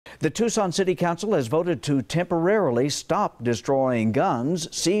The Tucson City Council has voted to temporarily stop destroying guns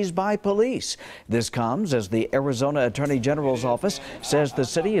seized by police. This comes as the Arizona Attorney General's office says the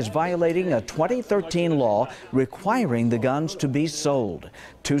city is violating a 2013 law requiring the guns to be sold.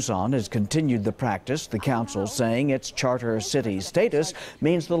 Tucson has continued the practice, the council saying its charter city status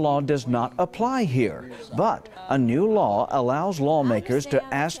means the law does not apply here. But a new law allows lawmakers to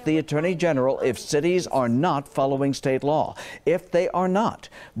ask the Attorney General if cities are not following state law. If they are not,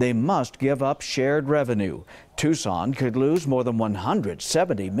 they must give up shared revenue. Tucson could lose more than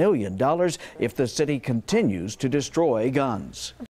 $170 million if the city continues to destroy guns.